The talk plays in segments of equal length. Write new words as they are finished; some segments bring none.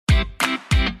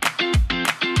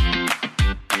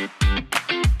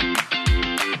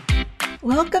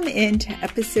Welcome into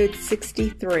episode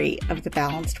 63 of the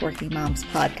Balanced Working Moms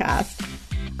podcast.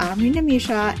 I'm Rena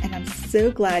Misha, and I'm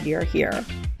so glad you're here.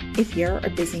 If you're a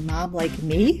busy mom like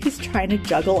me who's trying to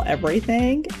juggle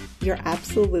everything, you're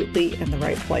absolutely in the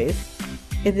right place.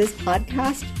 In this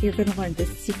podcast, you're going to learn the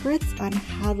secrets on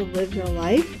how to live your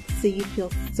life so you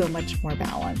feel so much more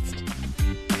balanced.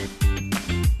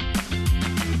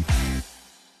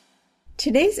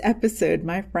 Today's episode,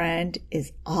 my friend,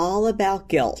 is all about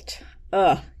guilt.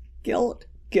 Guilt.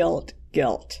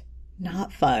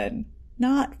 Not fun.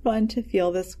 Not fun to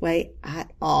feel this way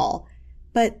at all.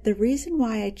 But the reason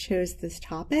why I chose this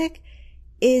topic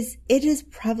is it is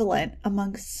prevalent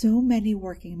among so many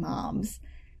working moms.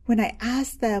 When I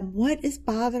ask them, what is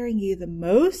bothering you the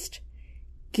most?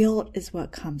 Guilt is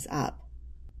what comes up.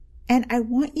 And I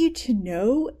want you to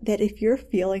know that if you're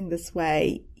feeling this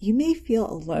way, you may feel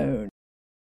alone.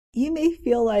 You may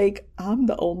feel like I'm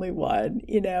the only one,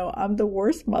 I'm the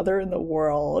worst mother in the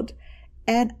world.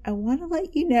 And I want to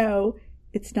let you know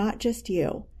it's not just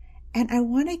you. And I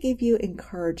want to give you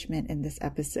encouragement in this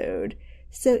episode.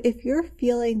 So if you're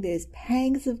feeling these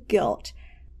pangs of guilt,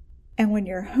 and when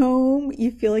you're home,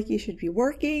 you feel like you should be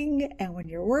working, and when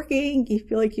you're working, you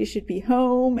feel like you should be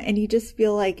home, and you just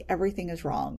feel like everything is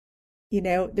wrong.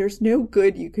 There's no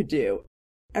good you could do.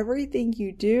 Everything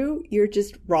you do, you're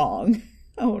just wrong.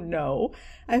 Oh no,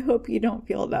 I hope you don't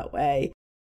feel that way.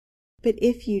 But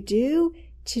if you do,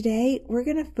 today we're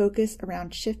going to focus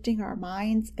around shifting our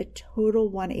minds a total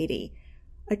 180,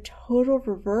 a total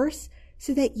reverse,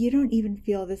 so that you don't even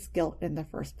feel this guilt in the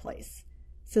first place.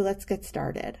 So let's get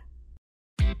started.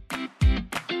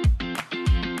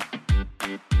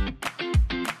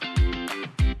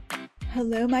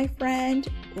 Hello, my friend.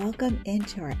 Welcome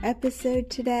into our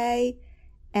episode today.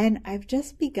 And I've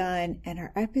just begun, and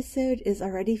our episode is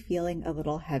already feeling a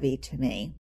little heavy to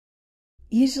me.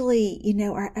 Usually,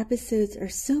 our episodes are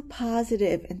so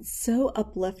positive and so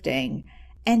uplifting,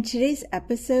 and today's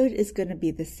episode is going to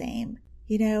be the same.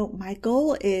 My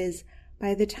goal is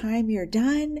by the time you're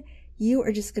done, you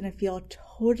are just going to feel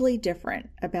totally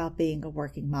different about being a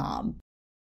working mom.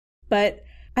 But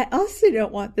I also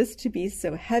don't want this to be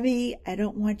so heavy. I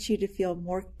don't want you to feel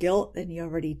more guilt than you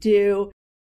already do.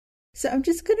 So I'm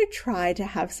just going to try to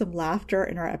have some laughter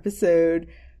in our episode,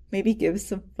 maybe give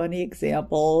some funny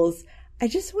examples. I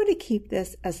just want to keep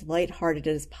this as lighthearted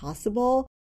as possible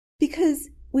because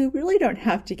we really don't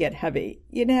have to get heavy.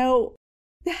 The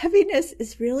heaviness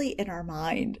is really in our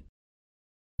mind.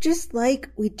 Just like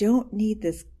we don't need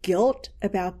this guilt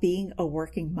about being a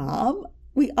working mom,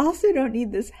 we also don't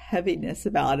need this heaviness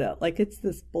about it, like it's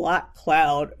this black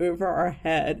cloud over our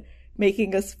head,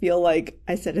 making us feel like,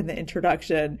 I said in the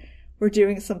introduction, we're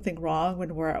doing something wrong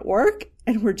when we're at work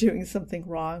and we're doing something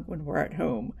wrong when we're at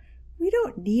home. We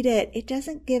don't need it. It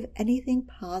doesn't give anything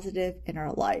positive in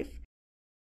our life.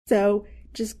 So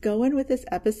just go in with this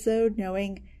episode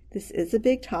knowing this is a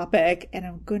big topic, and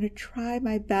I'm going to try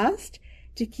my best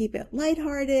to keep it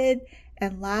lighthearted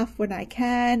and laugh when I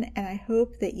can. And I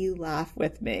hope that you laugh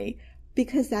with me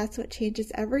because that's what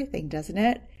changes everything, doesn't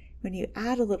it? When you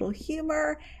add a little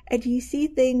humor and you see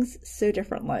things so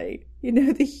differently.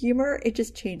 The humor, it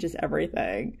just changes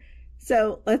everything.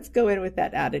 So let's go in with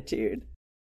that attitude.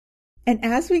 And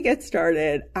as we get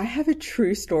started, I have a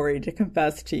true story to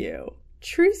confess to you.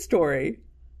 True story.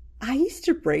 I used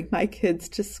to bring my kids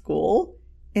to school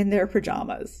in their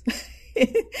pajamas,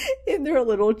 in their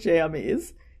little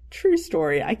jammies. True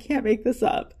story. I can't make this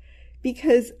up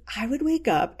because I would wake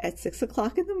up at 6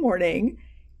 o'clock in the morning,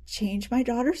 change my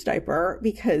daughter's diaper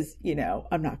because,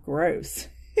 I'm not gross.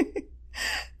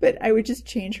 But I would just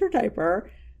change her diaper,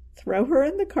 throw her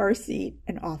in the car seat,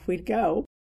 and off we'd go.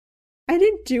 I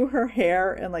didn't do her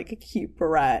hair in like a cute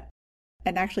barrette.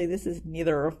 And actually, this is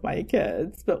neither of my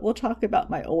kids, but we'll talk about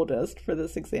my oldest for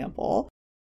this example.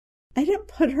 I didn't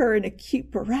put her in a cute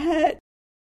barrette.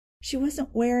 She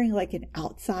wasn't wearing like an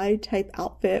outside type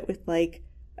outfit with like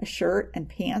a shirt and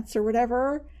pants or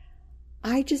whatever.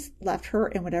 I just left her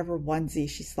in whatever onesie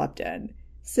she slept in.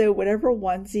 So whatever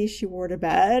onesie she wore to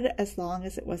bed, as long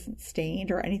as it wasn't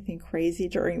stained or anything crazy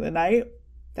during the night,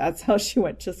 that's how she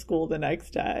went to school the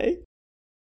next day.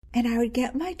 And I would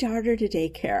get my daughter to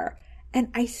daycare. And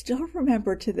I still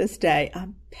remember to this day,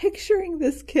 I'm picturing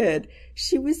this kid.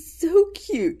 She was so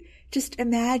cute. Just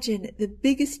imagine the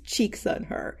biggest cheeks on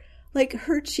her. Like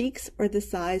her cheeks are the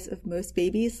size of most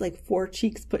babies, like 4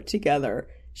 cheeks put together.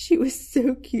 She was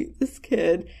so cute, this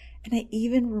kid. And I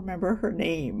even remember her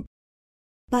name.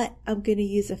 But I'm going to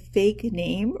use a fake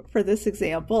name for this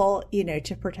example,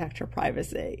 to protect her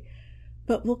privacy.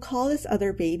 But we'll call this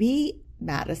other baby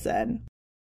Madison.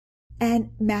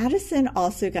 And Madison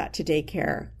also got to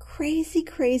daycare crazy,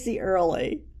 crazy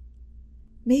early.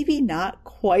 Maybe not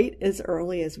quite as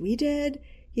early as we did.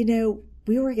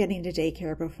 We were getting to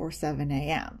daycare before 7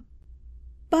 a.m.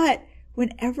 But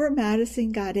whenever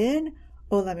Madison got in,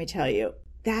 let me tell you,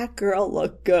 that girl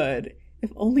looked good.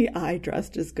 If only I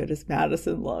dressed as good as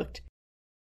Madison looked.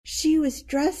 She was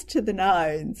dressed to the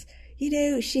nines.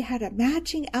 She had a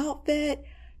matching outfit,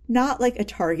 not like a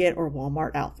Target or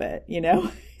Walmart outfit,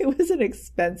 It was an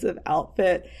expensive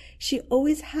outfit. She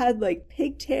always had like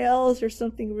pigtails or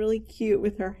something really cute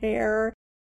with her hair.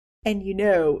 And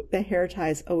the hair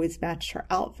ties always matched her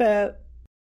outfit.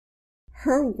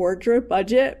 Her wardrobe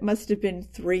budget must have been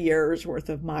 3 years worth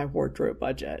of my wardrobe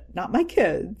budget. Not my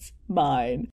kids,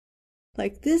 mine.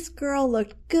 Like, this girl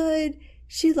looked good.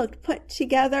 She looked put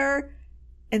together.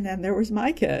 And then there was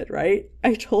my kid, right?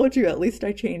 I told you at least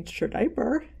I changed her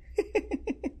diaper.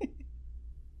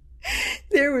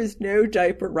 There was no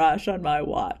diaper rash on my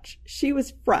watch. She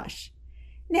was fresh.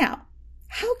 Now,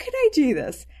 how can I do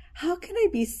this? How can I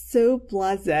be so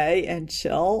blasé and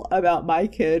chill about my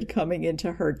kid coming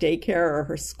into her daycare or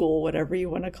her school, whatever you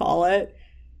want to call it,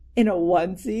 in a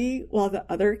onesie while the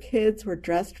other kids were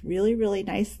dressed really, really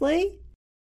nicely?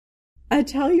 I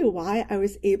tell you why I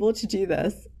was able to do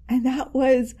this, and that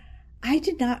was I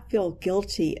did not feel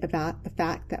guilty about the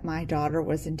fact that my daughter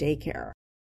was in daycare.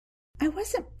 I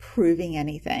wasn't proving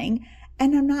anything,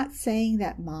 and I'm not saying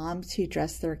that moms who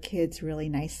dress their kids really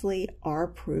nicely are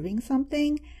proving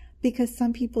something, because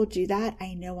some people do that,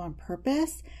 I know, on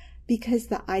purpose, because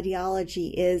the ideology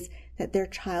is that their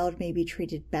child may be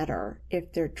treated better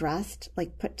if they're dressed,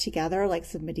 like put together, like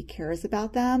somebody cares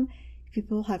about them.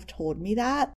 People have told me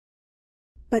that.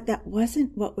 But that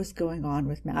wasn't what was going on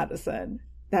with Madison.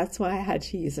 That's why I had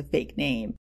to use a fake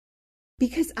name.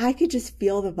 Because I could just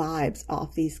feel the vibes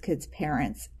off these kids'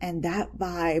 parents. And that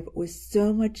vibe was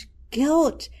so much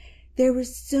guilt. There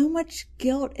was so much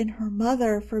guilt in her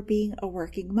mother for being a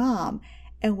working mom.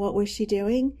 And what was she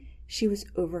doing? She was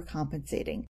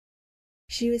overcompensating.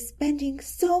 She was spending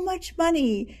so much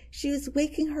money. She was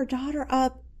waking her daughter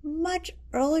up much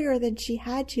earlier than she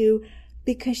had to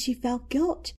because she felt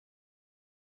guilt.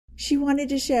 She wanted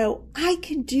to show, I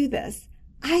can do this.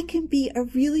 I can be a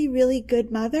really, really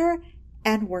good mother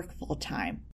and work full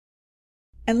time.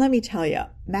 And let me tell you,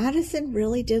 Madison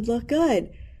really did look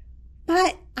good.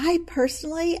 But I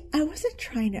wasn't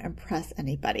trying to impress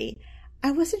anybody.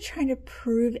 I wasn't trying to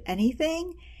prove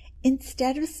anything.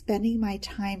 Instead of spending my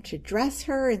time to dress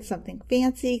her in something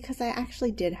fancy, because I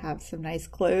actually did have some nice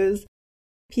clothes,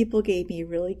 people gave me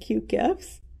really cute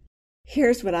gifts.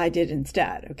 Here's what I did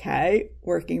instead, okay?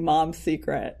 Working mom's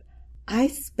secret. I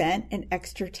spent an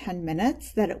extra 10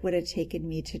 minutes that it would have taken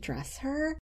me to dress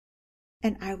her,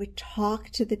 and I would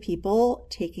talk to the people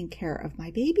taking care of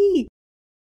my baby.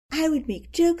 I would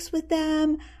make jokes with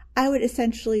them. I would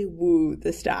essentially woo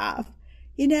the staff.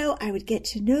 I would get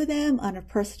to know them on a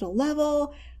personal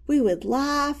level. We would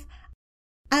laugh.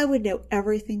 I would know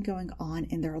everything going on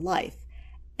in their life,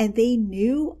 and they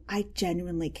knew I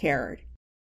genuinely cared.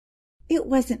 It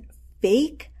wasn't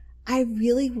fake. I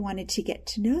really wanted to get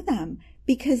to know them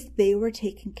because they were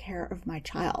taking care of my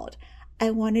child.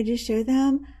 I wanted to show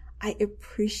them I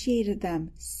appreciated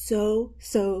them so,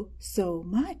 so, so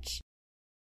much.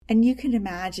 And you can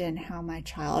imagine how my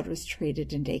child was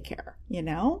treated in daycare,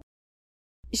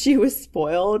 She was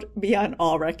spoiled beyond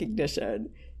all recognition.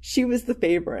 She was the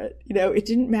favorite. It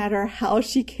didn't matter how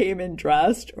she came in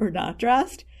dressed or not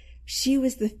dressed. She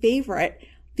was the favorite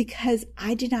because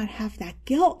I did not have that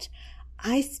guilt.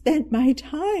 I spent my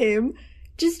time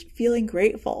just feeling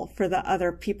grateful for the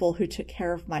other people who took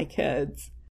care of my kids.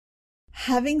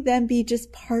 Having them be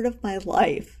just part of my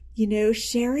life,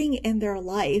 sharing in their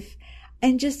life,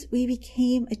 and we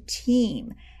became a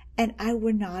team. And I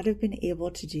would not have been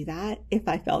able to do that if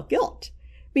I felt guilt,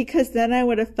 because then I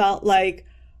would have felt like,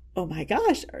 oh my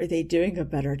gosh, are they doing a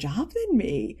better job than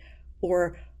me?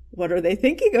 Or what are they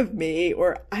thinking of me?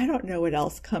 Or I don't know what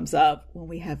else comes up when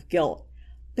we have guilt.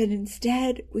 But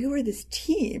instead, we were this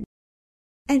team.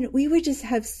 And we would just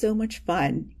have so much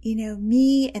fun.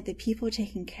 Me and the people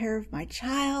taking care of my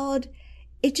child.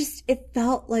 It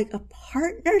felt like a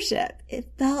partnership.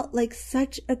 It felt like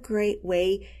such a great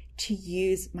way to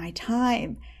use my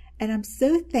time. And I'm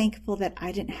so thankful that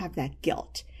I didn't have that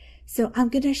guilt. So I'm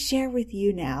going to share with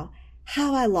you now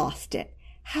how I lost it,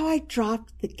 how I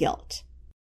dropped the guilt.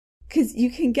 Because you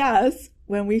can guess,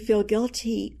 when we feel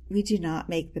guilty, we do not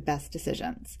make the best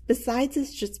decisions. Besides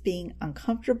us just being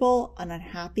uncomfortable and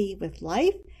unhappy with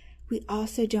life, we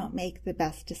also don't make the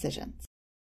best decisions.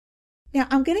 Now,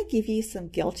 I'm going to give you some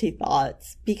guilty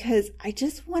thoughts because I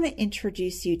just want to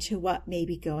introduce you to what may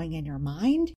be going in your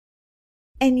mind,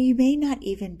 and you may not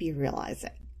even be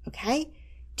realizing, okay?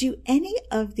 Do any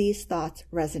of these thoughts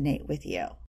resonate with you?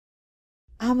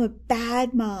 I'm a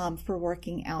bad mom for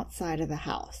working outside of the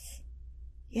house.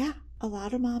 Yeah, a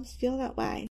lot of moms feel that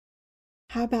way.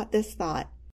 How about this thought?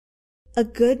 A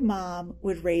good mom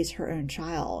would raise her own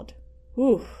child.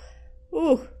 Ooh,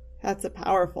 that's a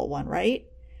powerful one, right?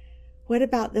 What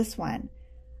about this one?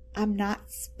 I'm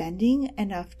not spending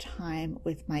enough time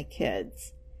with my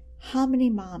kids. How many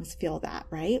moms feel that,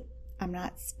 right? I'm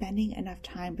not spending enough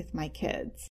time with my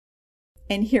kids.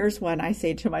 And here's one I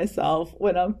say to myself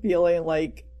when I'm feeling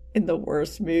like in the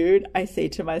worst mood. I say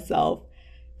to myself,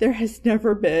 there has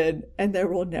never been and there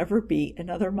will never be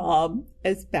another mom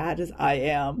as bad as I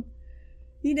am.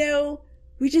 You know,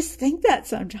 we just think that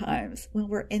sometimes when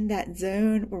we're in that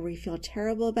zone where we feel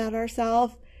terrible about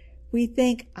ourselves. We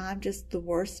think I'm just the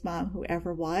worst mom who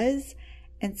ever was.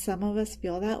 And some of us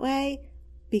feel that way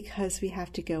because we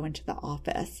have to go into the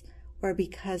office or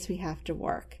because we have to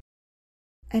work.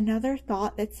 Another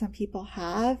thought that some people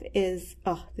have is,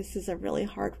 this is a really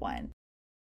hard one.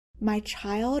 My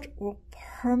child will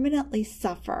permanently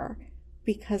suffer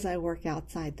because I work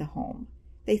outside the home.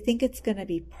 They think it's going to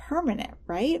be permanent,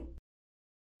 right?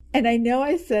 And I know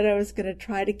I said I was going to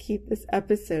try to keep this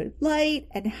episode light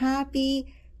and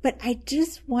happy, but I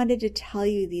just wanted to tell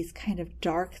you these kind of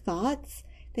dark thoughts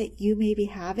that you may be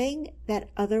having that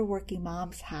other working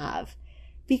moms have.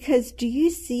 Because do you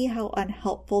see how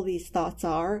unhelpful these thoughts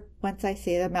are once I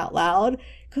say them out loud?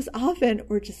 Because often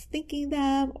we're just thinking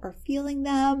them or feeling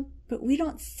them, but we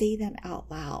don't say them out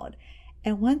loud.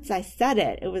 And once I said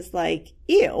it, it was like,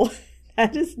 ew,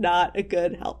 that is not a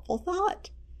good, helpful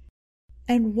thought.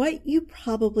 And what you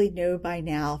probably know by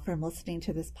now from listening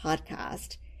to this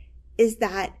podcast is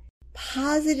that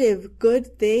positive,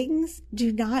 good things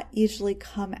do not usually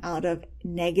come out of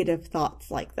negative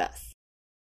thoughts like this.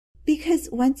 Because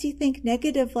once you think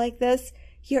negative like this,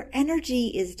 your energy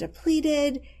is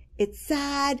depleted, it's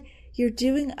sad, you're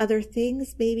doing other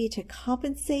things maybe to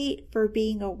compensate for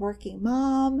being a working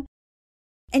mom,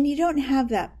 and you don't have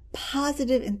that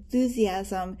positive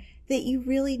enthusiasm that you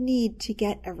really need to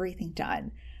get everything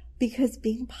done. Because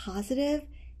being positive,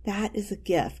 that is a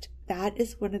gift. That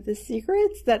is one of the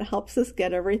secrets that helps us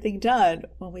get everything done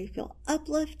when we feel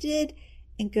uplifted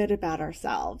and good about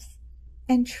ourselves.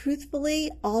 And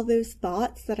truthfully, all those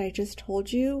thoughts that I just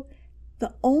told you,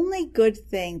 the only good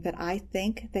thing that I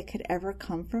think that could ever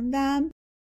come from them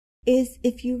is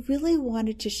if you really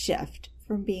wanted to shift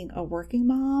from being a working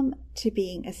mom to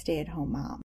being a stay-at-home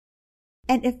mom.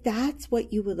 And if that's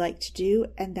what you would like to do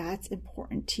and that's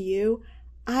important to you,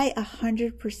 I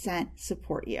 100%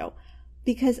 support you.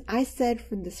 Because I said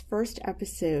from this first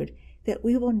episode that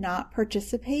we will not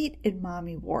participate in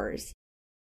mommy wars.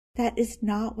 That is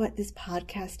not what this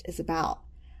podcast is about.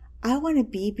 I want to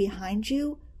be behind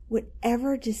you,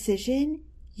 whatever decision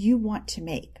you want to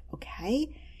make,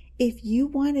 okay? If you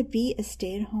want to be a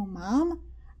stay-at-home mom,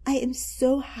 I am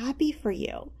so happy for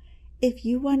you. If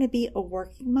you want to be a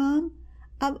working mom,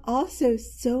 I'm also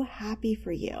so happy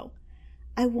for you.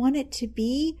 I want it to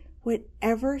be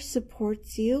whatever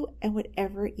supports you and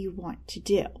whatever you want to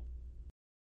do.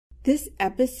 This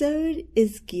episode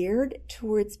is geared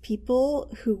towards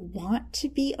people who want to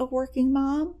be a working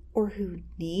mom or who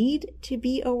need to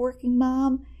be a working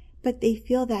mom, but they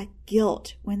feel that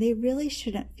guilt when they really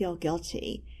shouldn't feel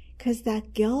guilty, because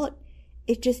that guilt,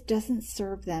 it just doesn't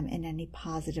serve them in any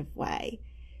positive way.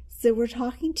 So we're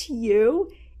talking to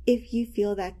you if you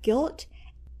feel that guilt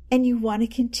and you want to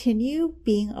continue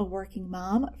being a working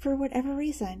mom for whatever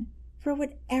reason.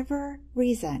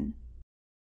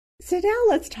 So now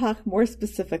let's talk more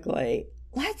specifically.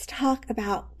 Let's talk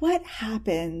about what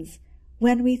happens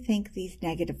when we think these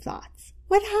negative thoughts.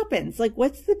 What happens? Like,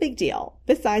 what's the big deal?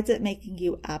 Besides it making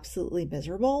you absolutely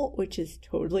miserable, which is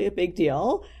totally a big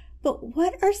deal. But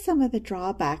what are some of the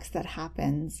drawbacks that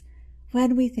happens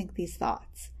when we think these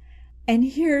thoughts? And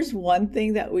here's one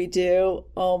thing that we do.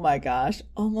 Oh my gosh,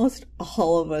 almost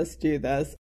all of us do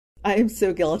this. I am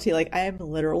so guilty. Like, I am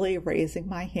literally raising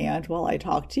my hand while I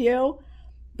talk to you.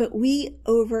 But we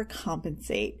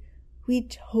overcompensate. We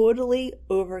totally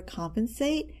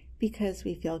overcompensate because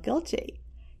we feel guilty.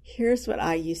 Here's what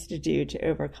I used to do to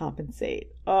overcompensate.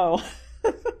 Oh,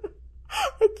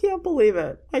 I can't believe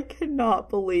it. I cannot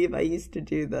believe I used to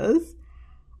do this.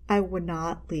 I would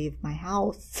not leave my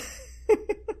house.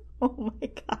 Oh my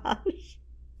gosh.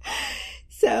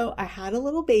 So I had a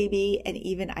little baby, and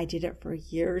even I did it for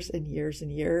years and years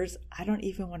and years. I don't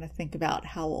even want to think about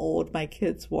how old my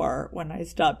kids were when I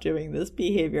stopped doing this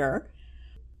behavior.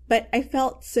 But I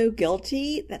felt so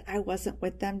guilty that I wasn't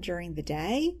with them during the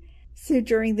day. So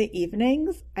during the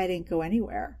evenings, I didn't go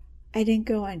anywhere. I didn't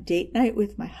go on date night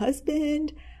with my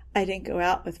husband. I didn't go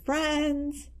out with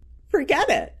friends. Forget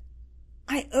it.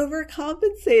 I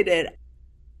overcompensated.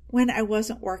 When I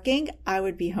wasn't working, I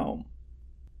would be home.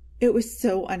 It was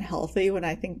so unhealthy when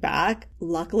I think back.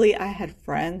 Luckily, I had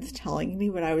friends telling me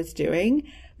what I was doing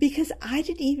because I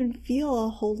didn't even feel a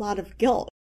whole lot of guilt.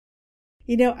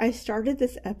 You know, I started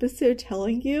this episode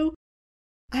telling you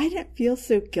I didn't feel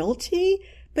so guilty,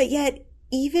 but yet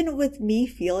even with me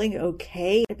feeling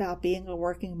okay about being a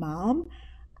working mom,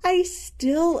 I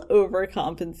still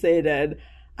overcompensated.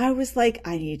 I was like,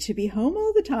 I need to be home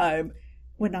all the time.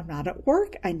 When I'm not at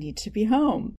work, I need to be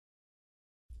home.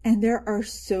 And there are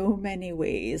so many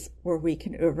ways where we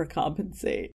can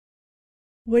overcompensate.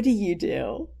 What do you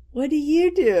do? What do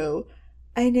you do?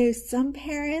 I know some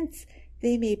parents,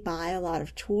 they may buy a lot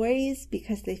of toys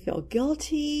because they feel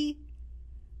guilty.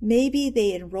 Maybe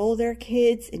they enroll their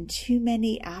kids in too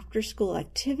many after-school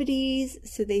activities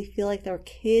so they feel like their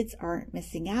kids aren't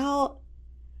missing out.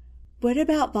 What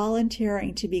about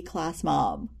volunteering to be class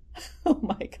mom? Oh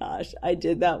my gosh, I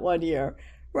did that one year,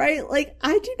 right? Like,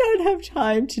 I do not have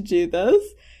time to do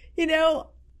this. You know,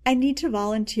 I need to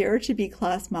volunteer to be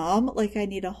class mom like I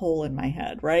need a hole in my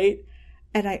head, right?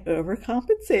 And I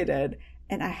overcompensated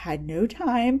and I had no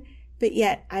time, but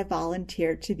yet I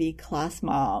volunteered to be class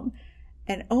mom.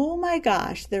 And oh my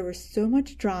gosh, there was so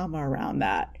much drama around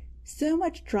that. So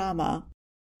much drama.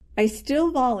 I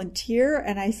still volunteer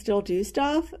and I still do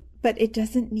stuff, but it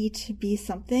doesn't need to be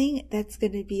something that's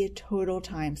going to be a total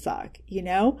time suck. You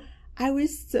know, I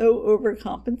was so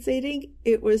overcompensating.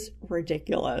 It was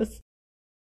ridiculous.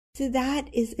 So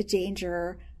that is a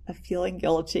danger of feeling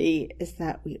guilty, is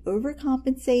that we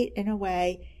overcompensate in a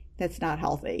way that's not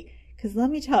healthy. Because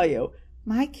let me tell you,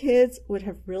 my kids would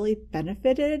have really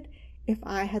benefited if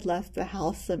I had left the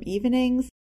house some evenings,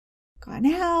 gone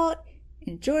out,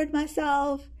 enjoyed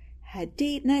myself, had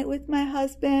date night with my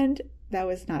husband. That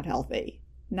was not healthy.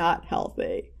 Not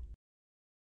healthy.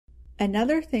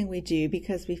 Another thing we do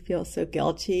because we feel so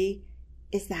guilty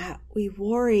is that we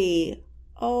worry.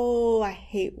 Oh, I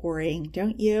hate worrying,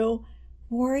 don't you?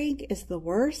 Worrying is the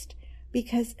worst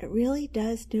because it really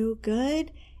does no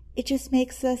good. It just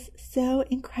makes us so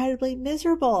incredibly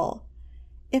miserable.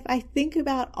 If I think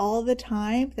about all the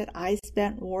time that I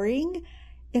spent worrying,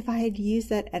 if I had used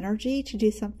that energy to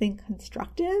do something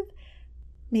constructive,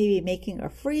 maybe making a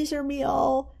freezer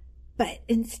meal, but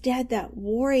instead that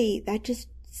worry, that just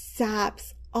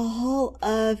saps all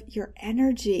of your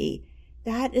energy.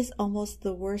 That is almost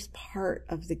the worst part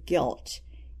of the guilt,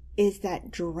 is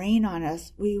that drain on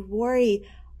us. We worry,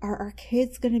 are our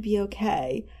kids going to be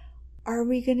okay? Are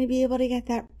we going to be able to get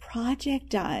that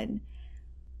project done?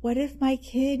 What if my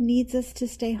kid needs us to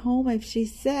stay home if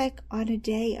she's sick on a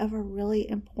day of a really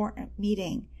important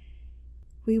meeting?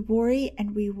 We worry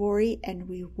and we worry and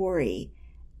we worry.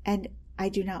 And I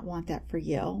do not want that for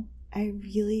you. I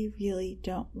really, really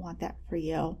don't want that for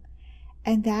you.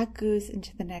 And that goes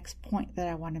into the next point that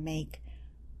I want to make.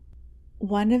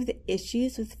 One of the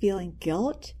issues with feeling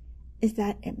guilt is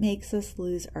that it makes us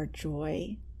lose our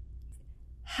joy.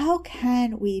 How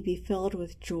can we be filled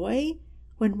with joy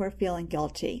when we're feeling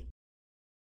guilty?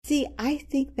 See, I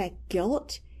think that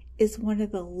guilt is one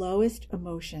of the lowest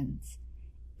emotions.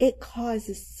 It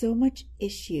causes so much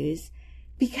issues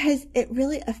because it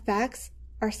really affects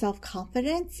our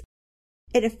self-confidence.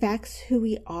 It affects who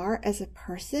we are as a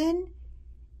person.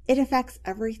 It affects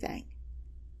everything.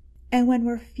 And when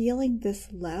we're feeling this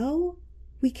low,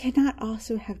 we cannot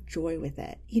also have joy with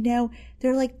it. You know,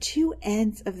 they're like two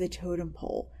ends of the totem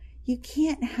pole. You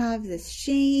can't have this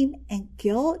shame and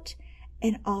guilt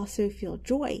and also feel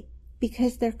joy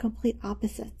because they're complete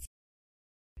opposites.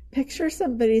 Picture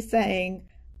somebody saying,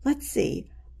 let's see,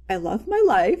 I love my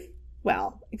life.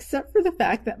 Well, except for the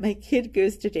fact that my kid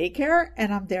goes to daycare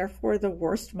and I'm therefore the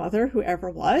worst mother who ever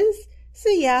was. So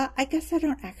yeah, I guess I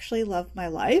don't actually love my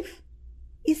life.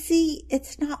 You see,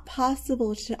 it's not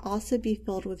possible to also be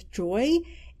filled with joy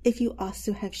if you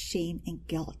also have shame and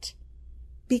guilt.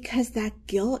 Because that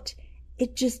guilt,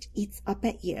 it just eats up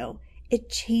at you. It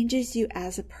changes you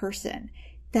as a person.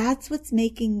 That's what's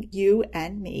making you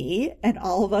and me and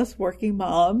all of us working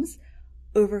moms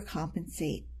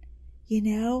overcompensate. You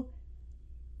know,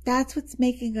 that's what's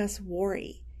making us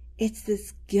worry. It's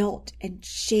this guilt and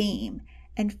shame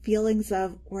and feelings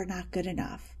of we're not good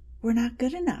enough. We're not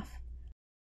good enough.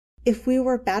 If we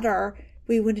were better,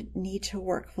 we wouldn't need to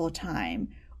work full time.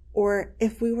 Or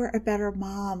if we were a better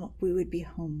mom, we would be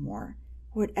home more.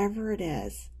 Whatever it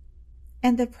is.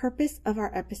 And the purpose of our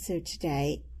episode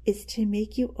today is to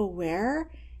make you aware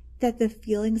that the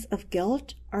feelings of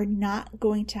guilt are not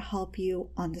going to help you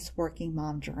on this working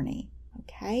mom journey,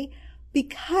 okay?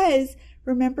 Because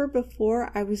remember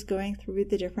before I was going through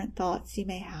the different thoughts you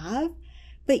may have,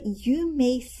 but you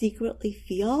may secretly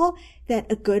feel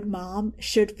that a good mom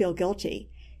should feel guilty,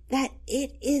 that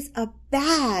it is a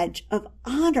badge of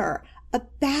honor, a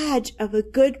badge of a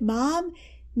good mom.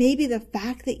 Maybe the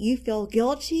fact that you feel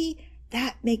guilty,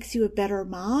 that makes you a better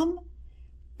mom.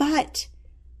 But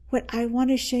what I want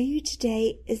to show you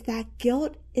today is that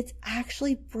guilt is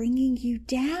actually bringing you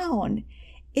down.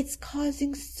 It's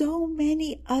causing so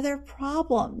many other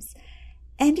problems.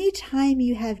 Anytime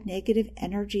you have negative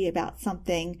energy about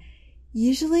something,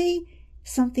 usually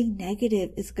something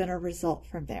negative is going to result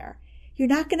from there. You're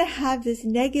not going to have this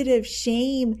negative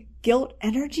shame, guilt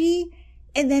energy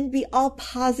and then be all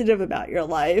positive about your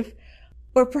life,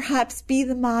 or perhaps be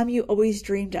the mom you always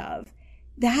dreamed of.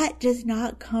 That does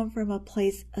not come from a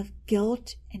place of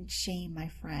guilt and shame, my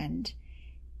friend.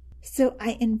 So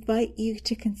I invite you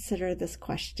to consider this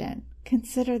question.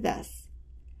 Consider this.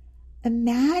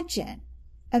 Imagine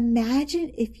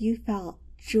if you felt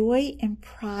joy and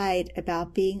pride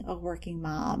about being a working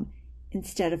mom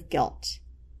instead of guilt.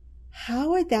 How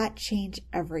would that change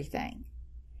everything?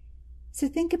 So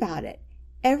think about it.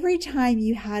 Every time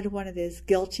you had one of those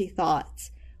guilty thoughts,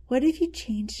 what if you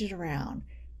changed it around?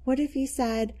 What if you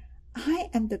said, I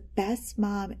am the best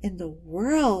mom in the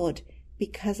world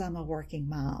because I'm a working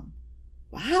mom?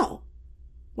 Wow,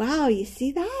 you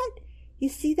see that? You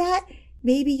see that?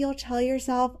 Maybe you'll tell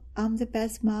yourself, I'm the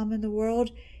best mom in the world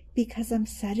because I'm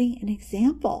setting an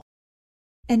example.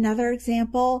 Another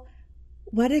example,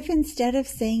 what if instead of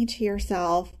saying to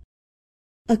yourself,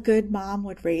 a good mom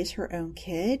would raise her own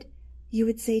kid, you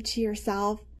would say to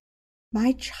yourself,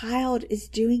 my child is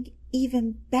doing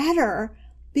even better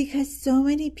because so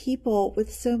many people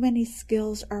with so many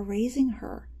skills are raising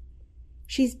her.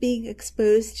 She's being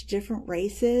exposed to different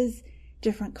races,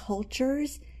 different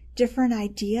cultures, different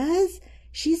ideas.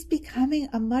 She's becoming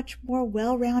a much more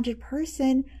well-rounded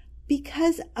person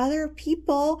because other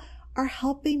people are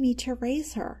helping me to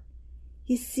raise her.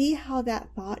 You see how that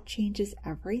thought changes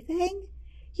everything?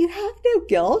 You have no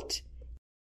guilt.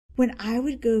 When I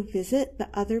would go visit the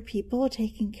other people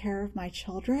taking care of my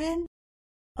children,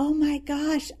 oh my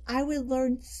gosh, I would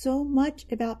learn so much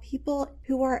about people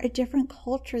who are a different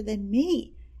culture than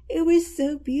me. It was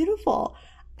so beautiful.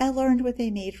 I learned what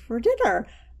they made for dinner.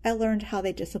 I learned how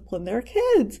they discipline their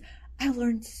kids. I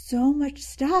learned so much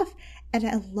stuff, and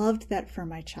I loved that for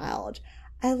my child.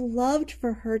 I loved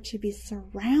for her to be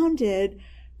surrounded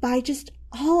by just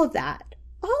all of that.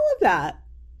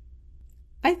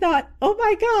 I thought, oh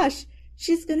my gosh,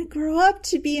 she's going to grow up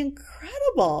to be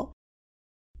incredible.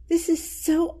 This is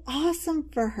so awesome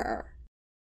for her.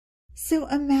 So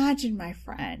imagine, my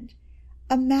friend,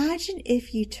 imagine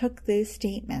if you took those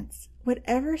statements,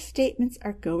 whatever statements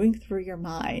are going through your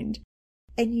mind,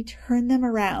 and you turned them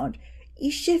around.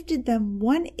 You shifted them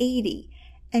 180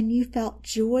 and you felt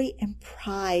joy and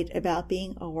pride about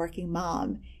being a working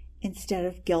mom instead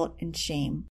of guilt and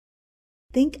shame.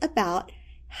 Think about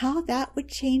how that would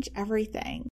change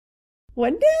everything.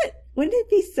 Wouldn't it? Wouldn't it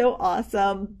be so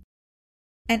awesome?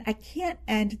 And I can't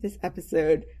end this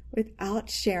episode without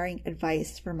sharing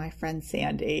advice for my friend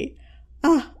Sandy.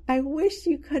 I wish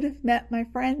you could have met my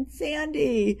friend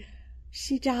Sandy.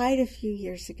 She died a few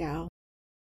years ago.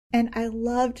 And I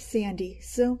loved Sandy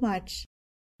so much.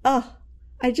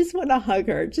 I just want to hug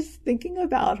her. Just thinking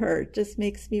about her just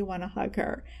makes me want to hug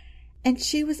her. And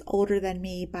she was older than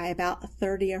me by about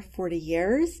 30 or 40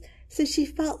 years, so she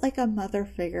felt like a mother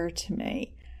figure to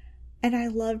me. And I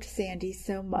loved Sandy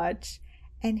so much.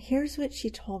 And here's what she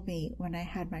told me when I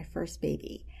had my first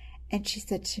baby. And she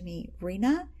said to me,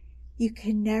 Rena, you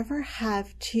can never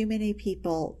have too many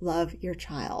people love your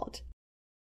child.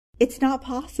 It's not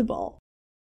possible.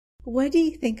 What do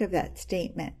you think of that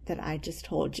statement that I just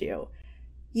told you?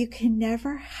 You can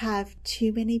never have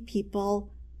too many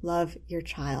people love your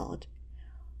child.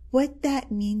 What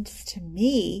that means to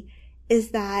me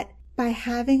is that by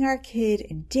having our kid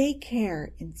in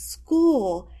daycare, in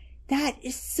school, that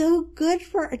is so good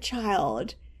for a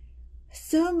child.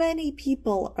 So many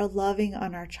people are loving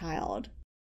on our child.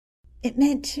 It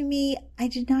meant to me I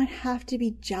did not have to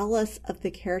be jealous of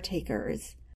the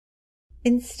caretakers.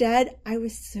 Instead, I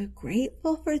was so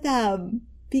grateful for them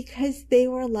because they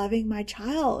were loving my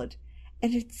child.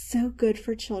 And it's so good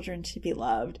for children to be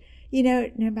loved,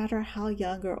 no matter how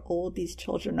young or old these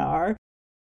children are.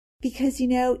 Because,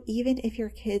 even if your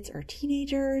kids are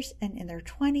teenagers and in their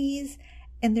 20s,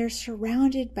 and they're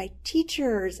surrounded by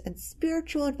teachers and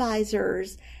spiritual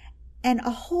advisors and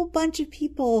a whole bunch of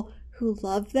people who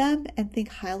love them and think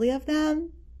highly of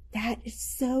them, that is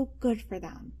so good for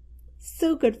them.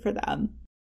 So good for them.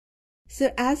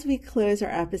 So as we close our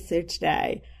episode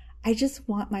today, I just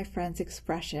want my friend's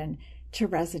expression to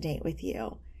resonate with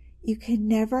you. You can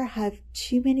never have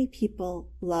too many people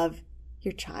love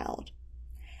your child.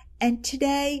 And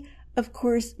today, of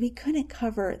course, we couldn't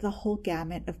cover the whole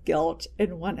gamut of guilt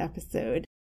in one episode,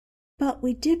 but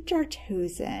we dipped our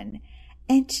toes in.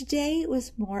 And today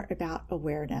was more about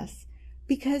awareness,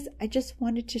 because I just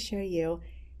wanted to show you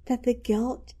that the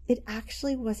guilt, it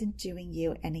actually wasn't doing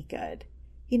you any good.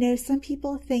 You know, some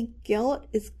people think guilt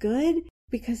is good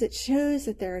because it shows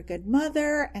that they're a good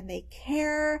mother and they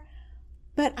care.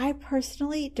 But I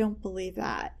personally don't believe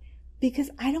that, because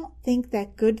I don't think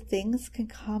that good things can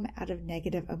come out of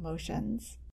negative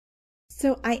emotions.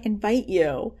 So I invite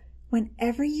you,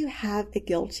 whenever you have a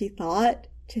guilty thought,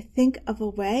 to think of a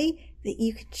way that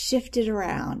you can shift it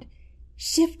around.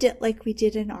 Shift it like we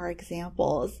did in our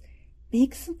examples.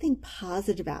 Make something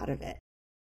positive out of it.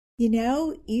 You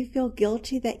know, you feel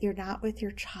guilty that you're not with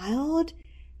your child.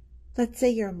 Let's say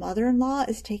your mother-in-law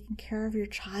is taking care of your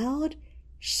child.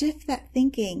 Shift that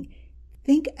thinking.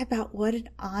 Think about what an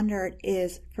honor it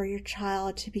is for your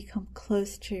child to become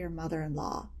close to your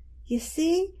mother-in-law. You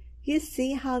see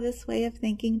how this way of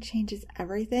thinking changes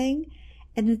everything?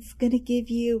 And it's going to give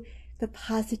you the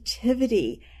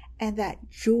positivity and that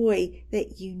joy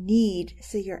that you need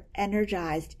so you're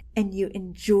energized and you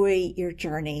enjoy your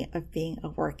journey of being a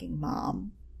working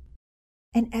mom.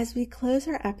 And as we close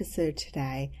our episode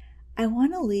today, I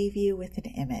want to leave you with an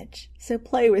image. So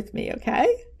play with me,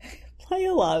 okay? Play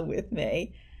along with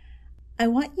me. I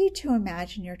want you to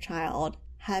imagine your child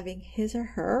having his or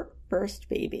her first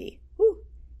baby. Woo,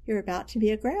 you're about to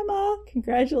be a grandma.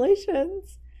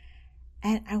 Congratulations.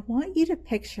 And I want you to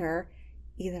picture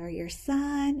either your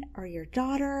son or your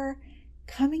daughter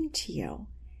coming to you,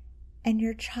 and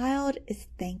your child is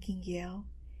thanking you.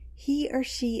 He or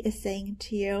she is saying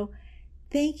to you,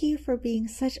 "Thank you for being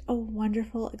such a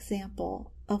wonderful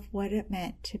example of what it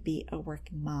meant to be a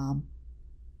working mom.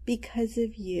 Because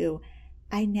of you,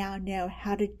 I now know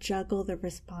how to juggle the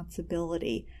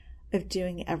responsibility of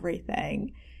doing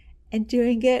everything and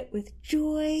doing it with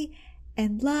joy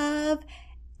and love.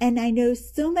 And I know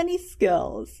so many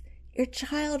skills. Your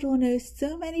child will know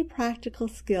so many practical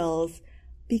skills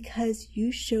because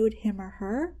you showed him or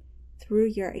her through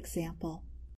your example."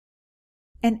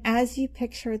 And as you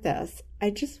picture this,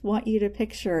 I just want you to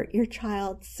picture your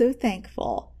child so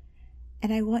thankful.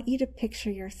 And I want you to picture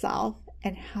yourself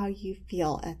and how you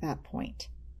feel at that point.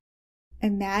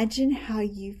 Imagine how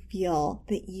you feel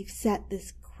that you've set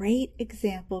this great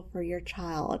example for your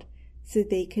child so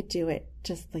they could do it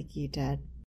just like you did.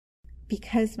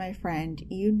 Because, my friend,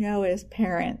 you know as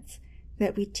parents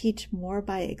that we teach more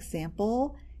by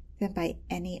example than by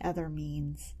any other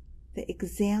means. The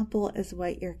example is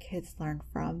what your kids learn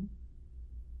from.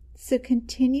 So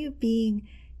continue being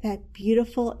that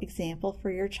beautiful example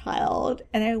for your child.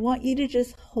 And I want you to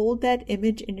just hold that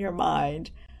image in your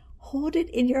mind. Hold it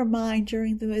in your mind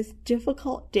during the most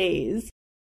difficult days,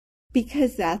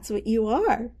 because that's what you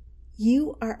are.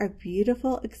 You are a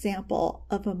beautiful example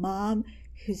of a mom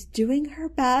who's doing her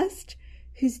best,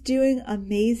 who's doing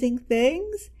amazing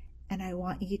things, and I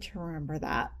want you to remember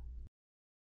that.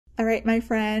 All right, my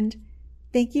friend,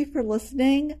 thank you for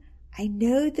listening. I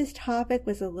know this topic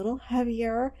was a little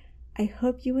heavier. I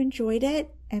hope you enjoyed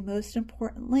it, and most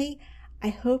importantly, I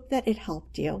hope that it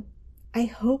helped you. I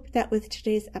hope that with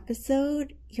today's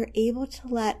episode, you're able to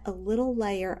let a little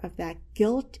layer of that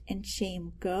guilt and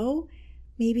shame go,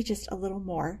 maybe just a little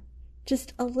more.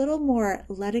 Just a little more,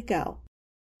 let it go.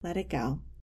 Let it go.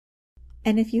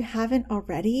 And if you haven't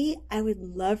already, I would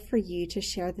love for you to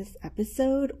share this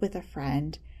episode with a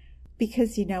friend,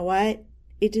 because you know what?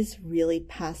 It is really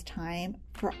past time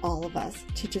for all of us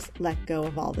to just let go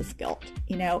of all this guilt.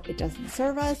 You know, it doesn't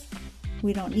serve us.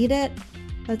 We don't need it.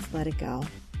 Let's let it go.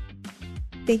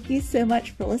 Thank you so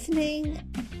much for listening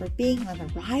and for being on the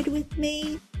ride with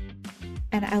me.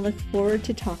 And I look forward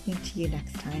to talking to you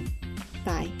next time.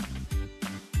 Bye.